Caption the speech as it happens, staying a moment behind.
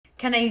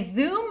Can a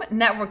Zoom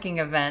networking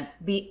event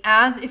be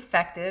as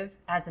effective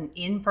as an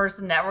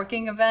in-person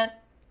networking event?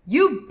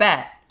 You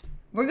bet.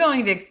 We're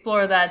going to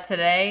explore that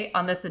today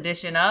on this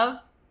edition of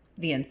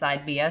The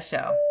Inside BS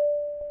Show.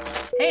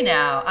 Hey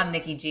now, I'm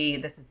Nikki G.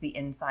 This is The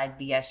Inside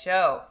BS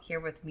Show. Here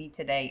with me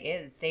today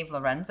is Dave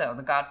Lorenzo,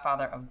 the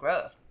godfather of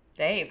growth.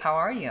 Dave, how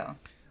are you?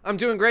 I'm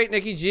doing great,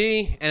 Nikki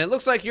G. And it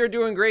looks like you're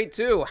doing great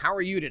too. How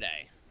are you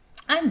today?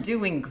 I'm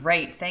doing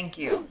great, thank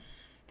you.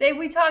 Dave,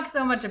 we talk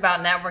so much about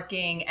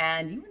networking,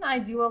 and you and I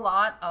do a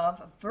lot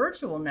of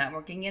virtual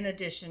networking in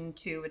addition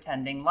to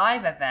attending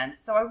live events.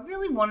 So I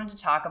really wanted to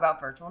talk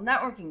about virtual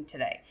networking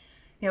today.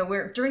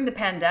 During the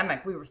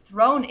pandemic, we were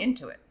thrown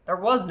into it. There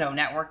was no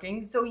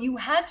networking, so you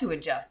had to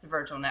adjust to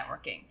virtual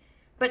networking.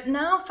 But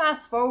now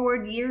fast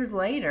forward years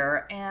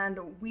later, and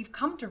we've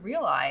come to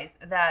realize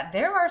that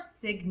there are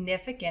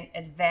significant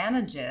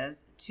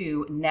advantages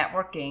to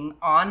networking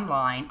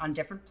online on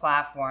different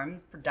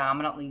platforms,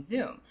 predominantly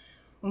Zoom.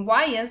 And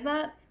why is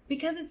that?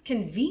 Because it's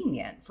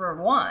convenient,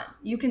 for one.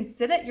 You can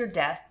sit at your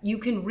desk, you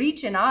can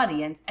reach an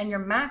audience, and you're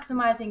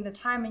maximizing the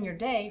time in your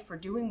day for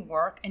doing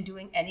work and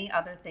doing any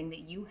other thing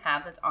that you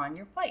have that's on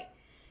your plate.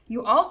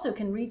 You also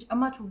can reach a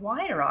much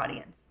wider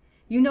audience.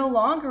 You no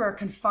longer are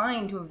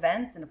confined to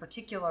events in a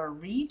particular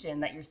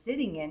region that you're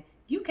sitting in.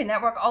 You can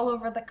network all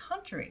over the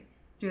country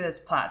through this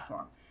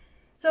platform.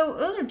 So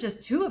those are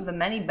just two of the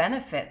many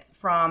benefits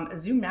from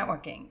Zoom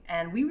networking.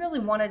 And we really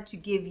wanted to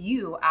give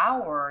you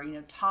our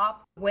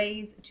top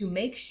ways to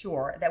make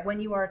sure that when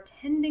you are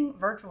attending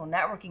virtual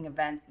networking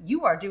events,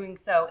 you are doing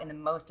so in the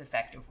most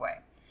effective way.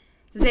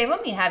 So Dave,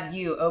 let me have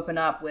you open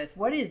up with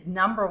what is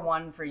number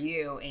one for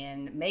you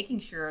in making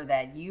sure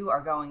that you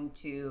are going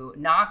to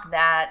knock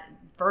that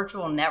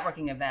virtual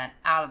networking event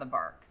out of the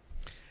park.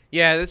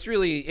 Yeah, it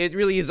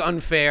really is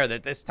unfair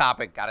that this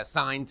topic got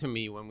assigned to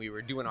me when we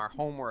were doing our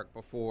homework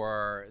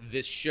before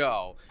this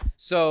show.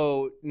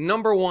 So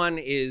number one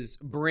is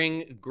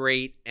bring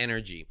great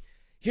energy.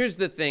 Here's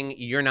the thing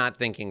you're not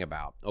thinking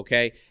about,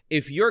 okay?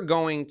 If you're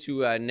going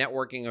to a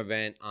networking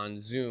event on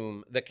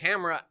Zoom, the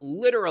camera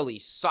literally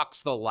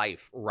sucks the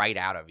life right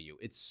out of you.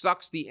 It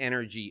sucks the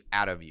energy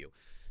out of you.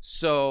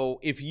 So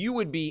if you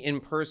would be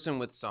in person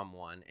with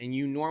someone and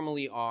you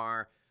normally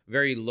are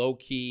very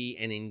low-key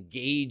and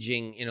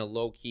engaging in a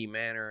low-key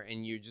manner,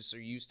 and you just are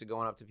used to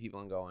going up to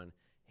people and going,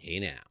 hey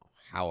now,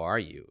 how are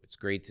you? It's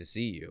great to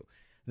see you.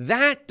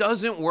 That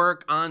doesn't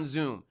work on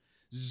Zoom.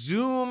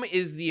 Zoom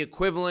is the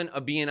equivalent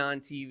of being on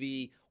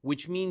TV,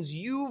 which means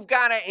you've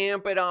got to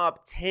amp it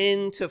up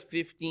 10 to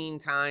 15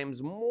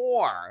 times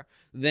more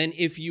than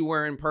if you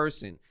were in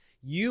person.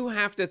 You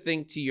have to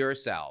think to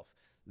yourself,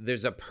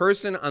 there's a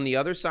person on the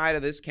other side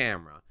of this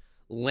camera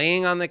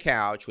laying on the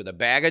couch with a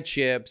bag of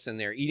chips, and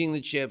they're eating the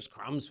chips,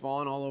 crumbs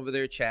falling all over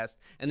their chest,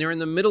 and they're in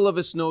the middle of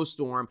a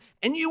snowstorm,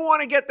 and you want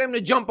to get them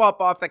to jump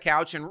up off the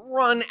couch and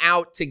run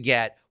out to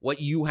get what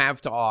you have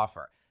to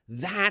offer.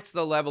 That's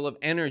the level of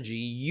energy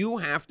you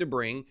have to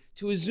bring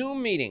to a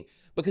Zoom meeting,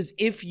 because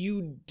if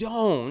you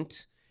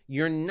don't,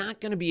 you're not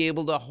going to be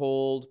able to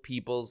hold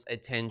people's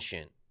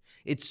attention.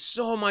 It's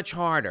so much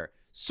harder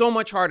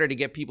to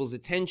get people's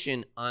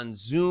attention on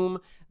Zoom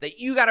that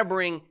you got to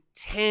bring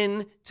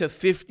 10 to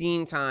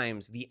 15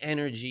 times the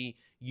energy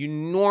you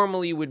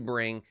normally would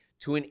bring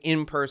to an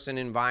in-person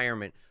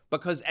environment.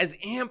 Because as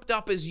amped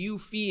up as you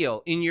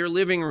feel in your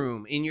living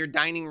room, in your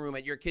dining room,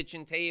 at your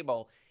kitchen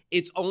table,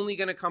 it's only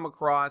going to come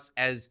across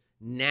as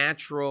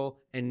natural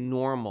and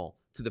normal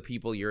to the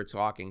people you're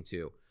talking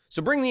to.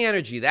 So bring the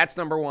energy. That's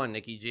number one,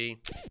 Nikki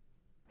G.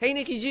 Hey,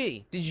 Nikki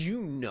G, did you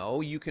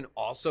know you can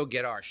also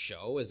get our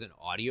show as an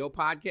audio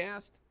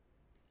podcast?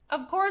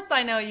 Of course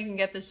I know you can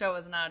get the show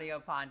as an audio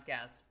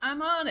podcast.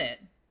 I'm on it.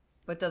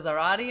 But does our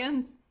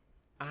audience?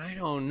 I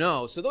don't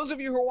know. So those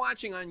of you who are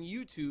watching on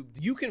YouTube,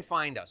 you can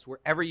find us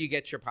wherever you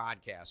get your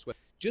podcasts.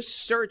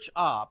 Just search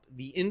up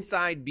The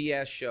Inside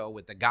BS Show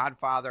with the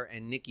Godfather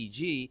and Nikki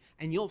G,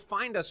 and you'll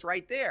find us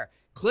right there.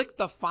 Click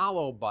the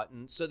follow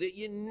button so that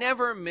you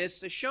never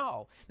miss a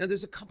show. Now,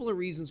 there's a couple of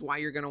reasons why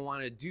you're going to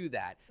want to do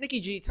that. Nikki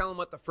G, tell them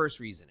what the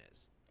first reason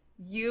is.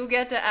 You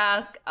get to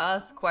ask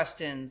us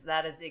questions.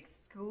 That is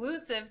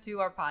exclusive to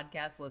our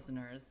podcast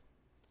listeners.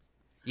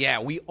 Yeah,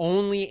 we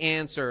only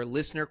answer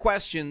listener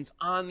questions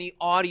on the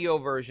audio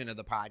version of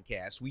the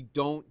podcast. We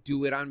don't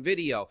do it on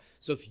video.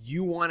 So if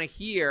you want to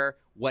hear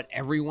what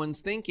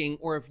everyone's thinking,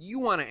 or if you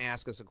want to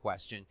ask us a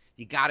question,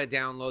 you got to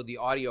download the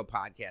audio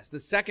podcast. The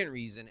second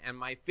reason, and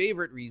my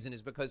favorite reason,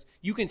 is because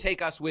you can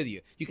take us with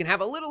you. You can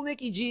have a little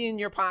Nikki G in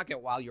your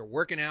pocket while you're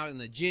working out in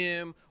the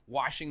gym,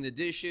 washing the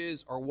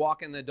dishes, or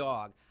walking the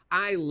dog.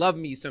 I love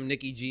me some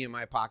Nikki G in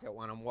my pocket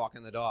when I'm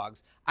walking the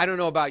dogs. I don't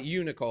know about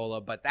you, Nicola,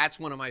 but that's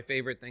one of my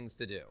favorite things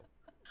to do.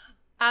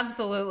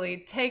 Absolutely.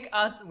 Take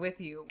us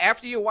with you.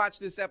 After you watch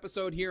this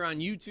episode here on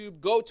YouTube,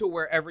 go to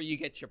wherever you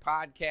get your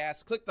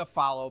podcasts, click the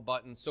follow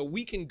button so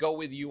we can go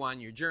with you on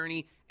your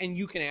journey and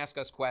you can ask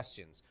us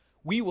questions.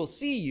 We will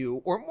see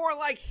you, or more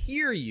like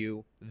hear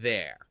you,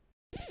 there.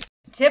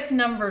 Tip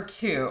number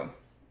 2,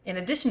 in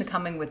addition to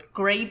coming with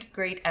great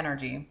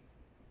energy,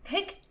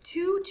 pick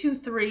 2 to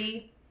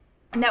 3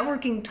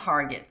 networking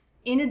targets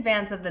in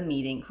advance of the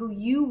meeting who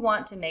you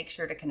want to make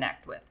sure to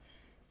connect with.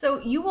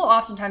 So you will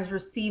oftentimes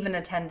receive an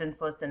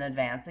attendance list in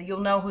advance, so you'll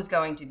know who's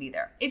going to be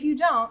there. If you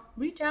don't,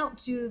 reach out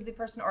to the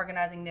person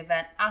organizing the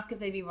event, ask if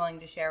they'd be willing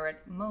to share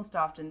it. Most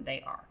often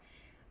they are.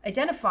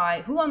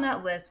 Identify who on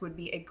that list would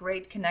be a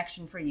great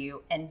connection for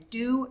you and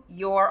do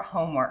your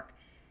homework.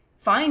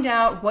 Find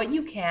out what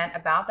you can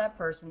about that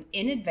person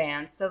in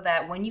advance so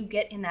that when you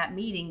get in that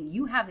meeting,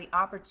 you have the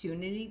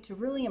opportunity to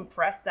really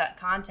impress that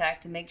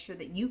contact to make sure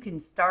that you can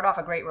start off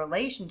a great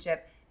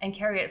relationship and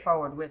carry it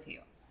forward with you.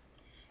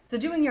 So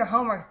doing your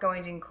homework is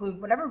going to include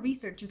whatever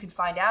research you can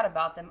find out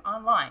about them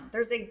online.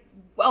 There's a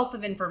wealth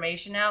of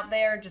information out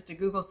there, just a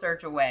Google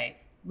search away.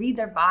 Read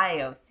their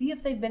bio, see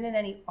if they've been in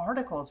any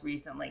articles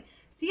recently.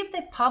 See if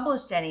they've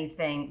published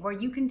anything where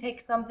you can take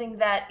something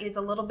that is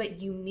a little bit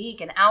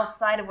unique and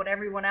outside of what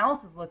everyone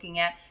else is looking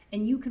at,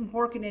 and you can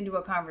work it into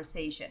a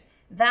conversation.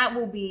 That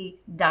will be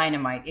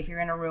dynamite if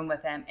you're in a room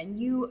with them and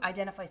you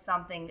identify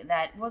something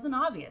that wasn't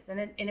obvious.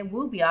 And it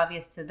will be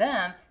obvious to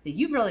them that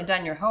you've really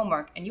done your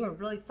homework and you were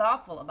really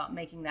thoughtful about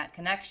making that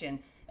connection,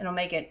 and it'll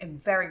make it a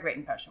very great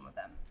impression with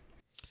them.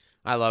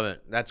 I love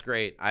it. That's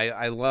great.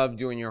 I love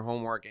doing your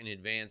homework in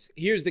advance.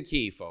 Here's the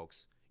key,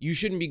 folks. You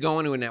shouldn't be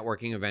going to a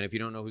networking event if you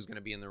don't know who's going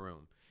to be in the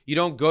room. You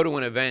don't go to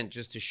an event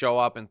just to show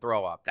up and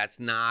throw up. That's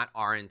not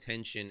our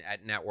intention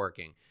at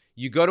networking.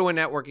 You go to a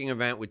networking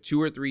event with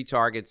 2 or 3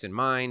 targets in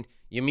mind.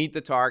 You meet the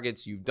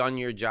targets, you've done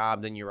your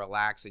job, then you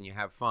relax and you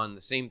have fun.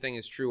 The same thing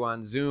is true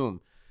on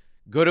Zoom.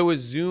 Go to a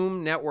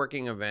Zoom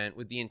networking event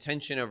with the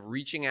intention of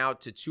reaching out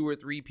to 2 or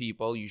 3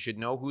 people. You should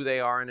know who they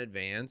are in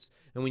advance.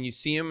 And when you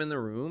see them in the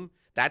room,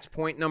 that's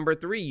point number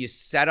 3. You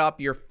set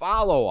up your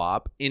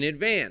follow-up in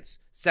advance.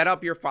 Set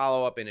up your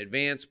follow-up in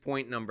advance.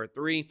 Point number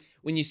 3.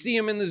 When you see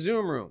them in the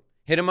Zoom room,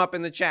 hit them up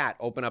in the chat.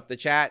 Open up the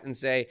chat and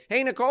say,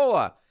 hey,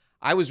 Nicola,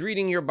 I was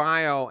reading your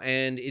bio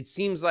and it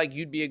seems like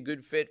you'd be a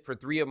good fit for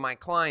 3 of my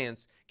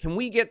clients. Can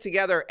we get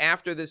together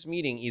after this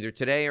meeting, either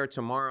today or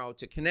tomorrow,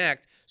 to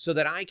connect so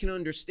that I can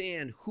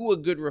understand who a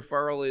good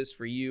referral is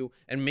for you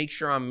and make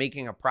sure I'm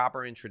making a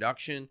proper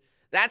introduction?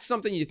 That's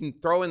something you can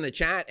throw in the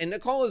chat. And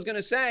Nicole is going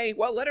to say,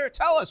 well, let her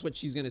tell us what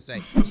she's going to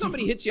say. If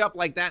somebody hits you up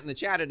like that in the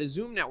chat at a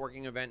Zoom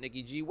networking event,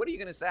 Nikki G, what are you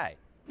going to say?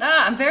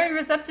 I'm very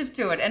receptive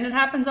to it. And it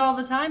happens all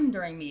the time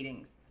during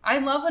meetings. I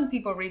love when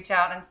people reach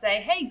out and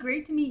say, hey,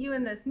 great to meet you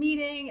in this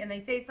meeting. And they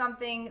say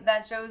something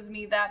that shows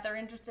me that they're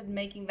interested in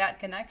making that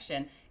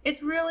connection.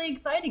 It's really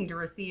exciting to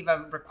receive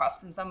a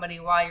request from somebody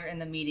while you're in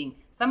the meeting.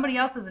 Somebody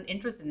else isn't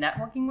interested in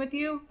networking with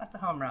you. That's a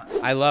home run.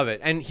 I love it.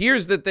 And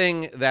here's the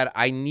thing that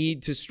I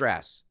need to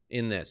stress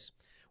in this.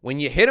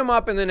 When you hit them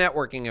up in the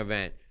networking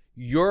event,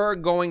 you're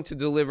going to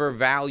deliver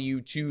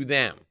value to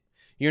them.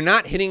 You're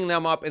not hitting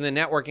them up in the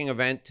networking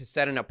event to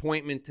set an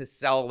appointment to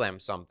sell them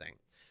something.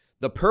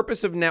 The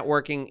purpose of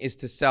networking is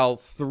to sell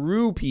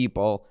through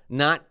people,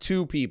 not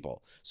to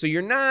people. So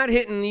you're not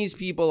hitting these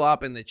people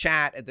up in the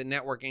chat at the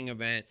networking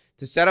event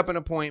to set up an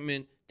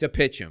appointment to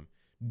pitch them.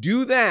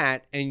 Do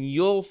that and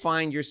you'll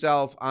find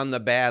yourself on the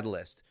bad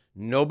list.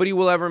 Nobody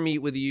will ever meet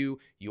with you.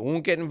 You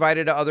won't get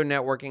invited to other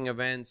networking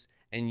events,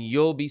 and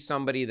you'll be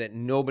somebody that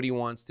nobody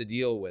wants to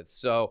deal with.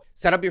 So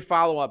set up your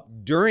follow-up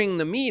during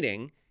the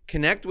meeting,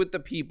 connect with the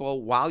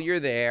people while you're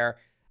there,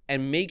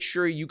 and make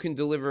sure you can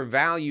deliver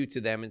value to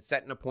them and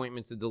set an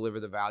appointment to deliver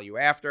the value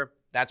after.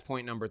 That's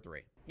point number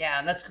 3.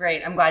 Yeah, that's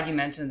great. I'm glad you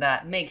mentioned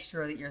that. Make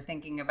sure that you're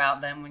thinking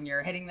about them when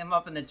you're hitting them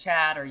up in the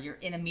chat or you're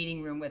in a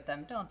meeting room with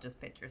them. Don't just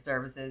pitch your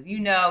services. You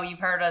know, you've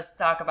heard us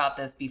talk about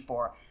this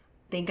before.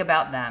 Think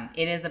about them.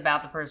 It is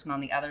about the person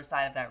on the other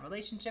side of that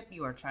relationship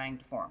you are trying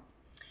to form.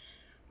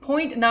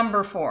 Point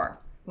number 4,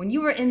 when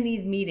you are in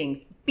these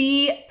meetings,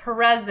 be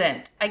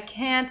present. I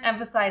can't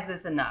emphasize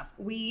this enough.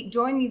 We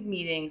join these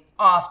meetings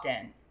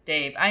often.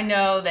 Dave, I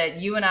know that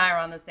you and I are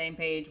on the same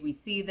page. We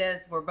see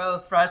this. We're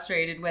both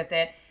frustrated with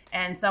it.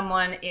 And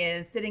someone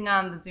is sitting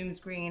on the Zoom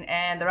screen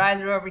and their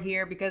eyes are over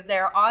here because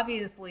they're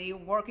obviously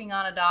working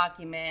on a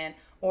document,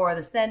 or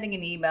they're sending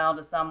an email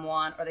to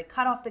someone, or they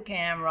cut off the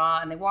camera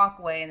and they walk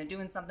away and they're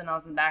doing something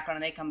else in the background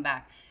and they come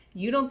back.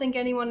 You don't think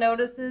anyone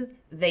notices?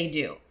 They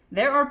do.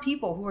 There are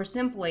people who are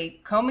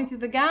simply combing through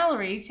the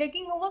gallery,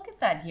 taking a look at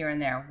that here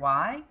and there.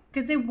 Why?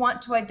 Because they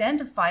want to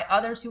identify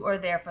others who are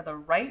there for the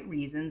right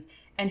reasons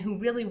and who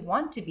really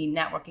want to be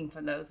networking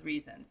for those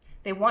reasons.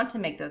 They want to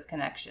make those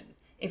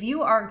connections. If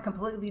you are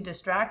completely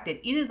distracted,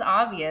 it is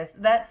obvious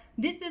that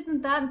this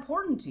isn't that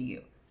important to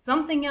you.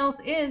 Something else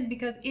is,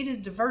 because it is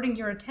diverting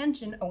your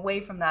attention away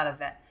from that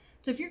event.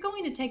 So if you're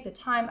going to take the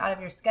time out of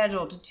your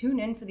schedule to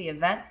tune in for the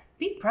event,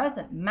 be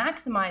present,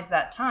 maximize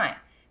that time.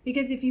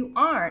 Because if you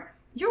aren't,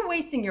 you're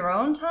wasting your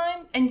own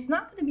time, and it's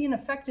not going to be an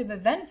effective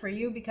event for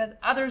you because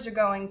others are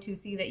going to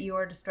see that you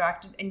are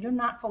distracted and you're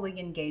not fully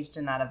engaged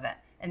in that event.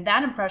 And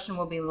that impression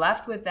will be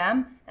left with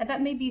them, and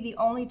that may be the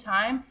only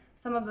time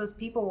some of those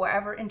people will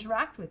ever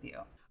interact with you.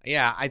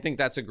 Yeah, I think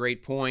that's a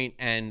great point.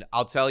 And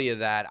I'll tell you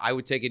that I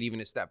would take it even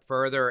a step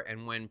further.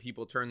 And when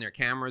people turn their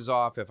cameras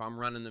off, if I'm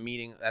running the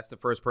meeting, that's the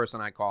first person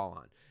I call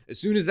on. As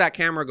soon as that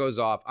camera goes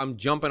off, I'm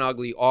jumping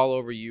ugly all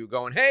over you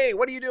going, hey,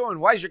 what are you doing?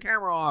 Why is your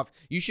camera off?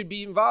 You should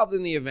be involved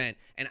in the event.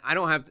 And I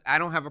don't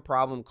have a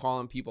problem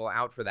calling people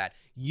out for that.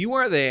 You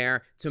are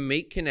there to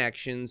make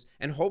connections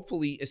and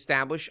hopefully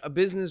establish a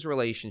business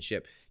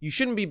relationship. You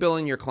shouldn't be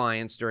billing your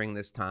clients during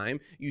this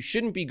time. You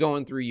shouldn't be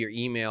going through your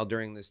email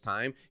during this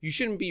time. You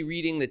shouldn't be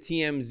reading the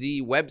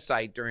TMZ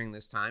website during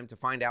this time to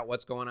find out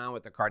what's going on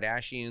with the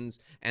Kardashians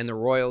and the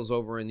royals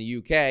over in the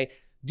UK.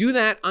 Do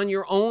that on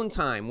your own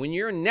time. When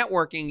you're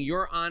networking,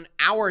 you're on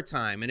our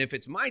time. And if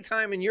it's my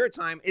time and your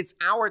time, it's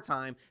our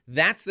time.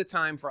 That's the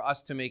time for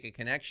us to make a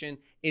connection.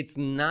 It's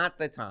not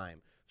the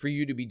time for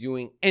you to be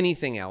doing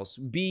anything else.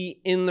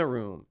 Be in the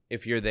room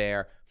if you're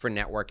there for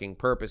networking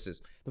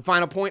purposes. The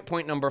final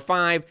point number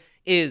 5,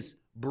 is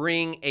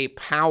bring a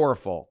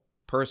powerful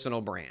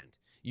personal brand.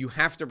 You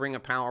have to bring a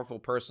powerful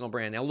personal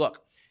brand. Now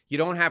look, you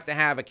don't have to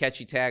have a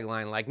catchy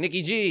tagline like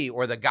Nikki G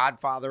or the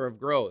Godfather of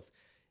Growth.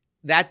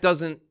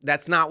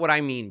 That's not what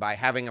I mean by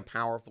having a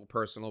powerful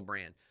personal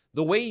brand.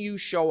 The way you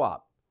show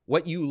up,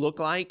 what you look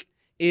like,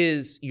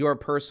 is your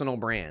personal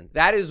brand.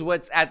 That is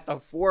what's at the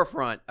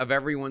forefront of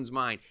everyone's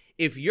mind.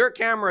 If your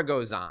camera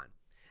goes on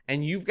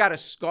and you've got a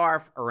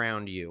scarf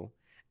around you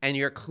and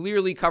you're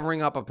clearly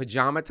covering up a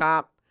pajama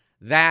top,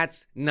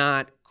 that's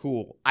not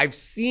cool. I've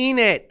seen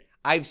it.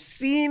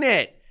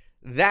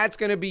 That's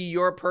going to be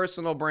your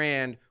personal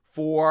brand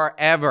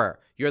forever.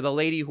 You're the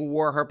lady who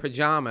wore her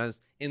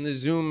pajamas in the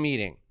Zoom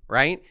meeting,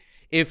 right?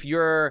 If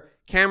your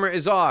camera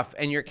is off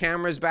and your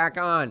camera's back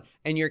on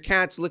and your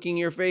cat's licking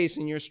your face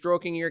and you're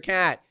stroking your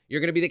cat,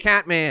 you're going to be the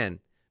cat man.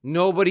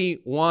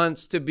 Nobody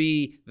wants to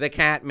be the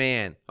cat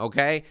man,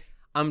 okay?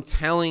 I'm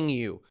telling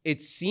you,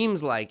 it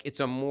seems like it's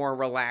a more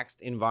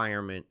relaxed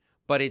environment,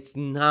 but it's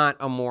not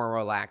a more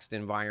relaxed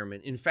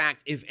environment. In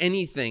fact, if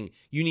anything,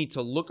 you need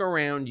to look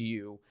around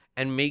you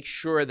and make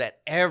sure that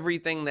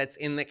everything that's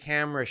in the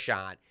camera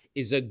shot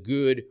is a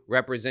good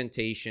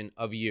representation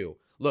of you.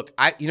 Look,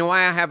 you know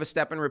why I have a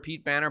step and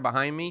repeat banner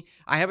behind me?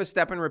 I have a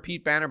step and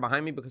repeat banner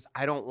behind me because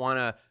I don't want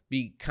to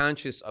be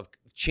conscious of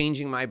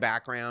changing my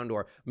background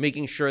or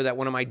making sure that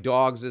one of my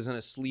dogs isn't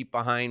asleep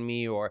behind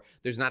me or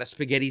there's not a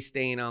spaghetti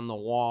stain on the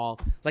wall.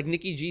 Like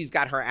Nikki G's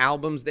got her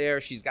albums there.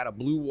 She's got a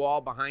blue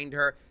wall behind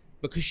her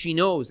because she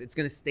knows it's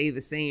going to stay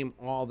the same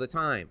all the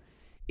time.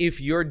 If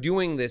you're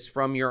doing this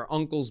from your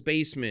uncle's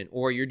basement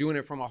or you're doing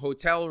it from a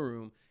hotel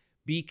room,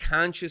 be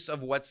conscious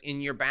of what's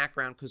in your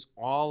background because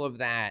all of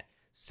that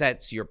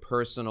sets your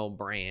personal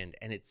brand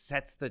and it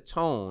sets the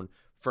tone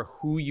for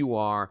who you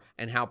are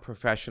and how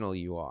professional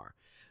you are.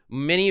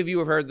 Many of you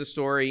have heard the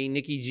story.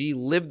 Nikki G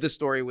lived the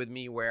story with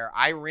me where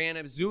I ran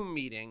a Zoom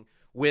meeting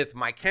with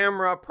my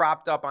camera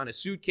propped up on a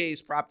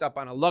suitcase, propped up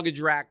on a luggage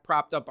rack,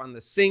 propped up on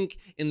the sink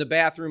in the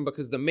bathroom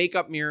because the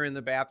makeup mirror in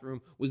the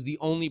bathroom was the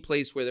only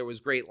place where there was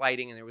great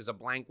lighting and there was a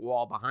blank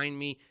wall behind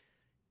me.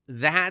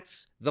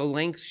 That's the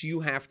lengths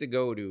you have to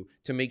go to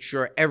make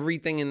sure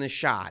everything in the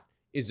shot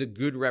is a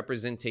good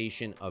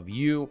representation of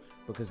you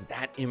because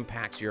that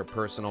impacts your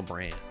personal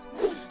brand.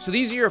 So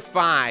these are your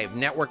 5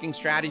 networking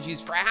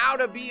strategies for how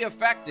to be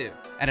effective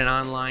at an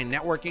online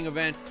networking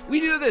event. We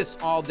do this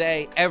all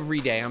day, every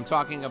day. I'm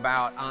talking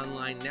about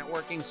online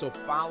networking, so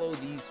follow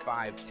these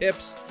 5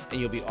 tips and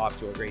you'll be off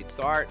to a great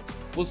start.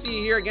 We'll see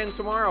you here again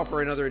tomorrow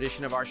for another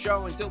edition of our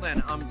show. Until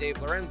then, I'm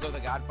Dave Lorenzo, the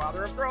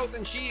Godfather of Growth,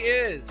 and she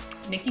is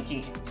Nikki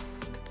G.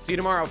 See you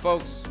tomorrow,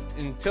 folks.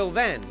 Until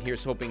then,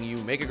 here's hoping you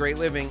make a great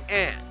living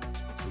and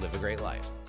live a great life.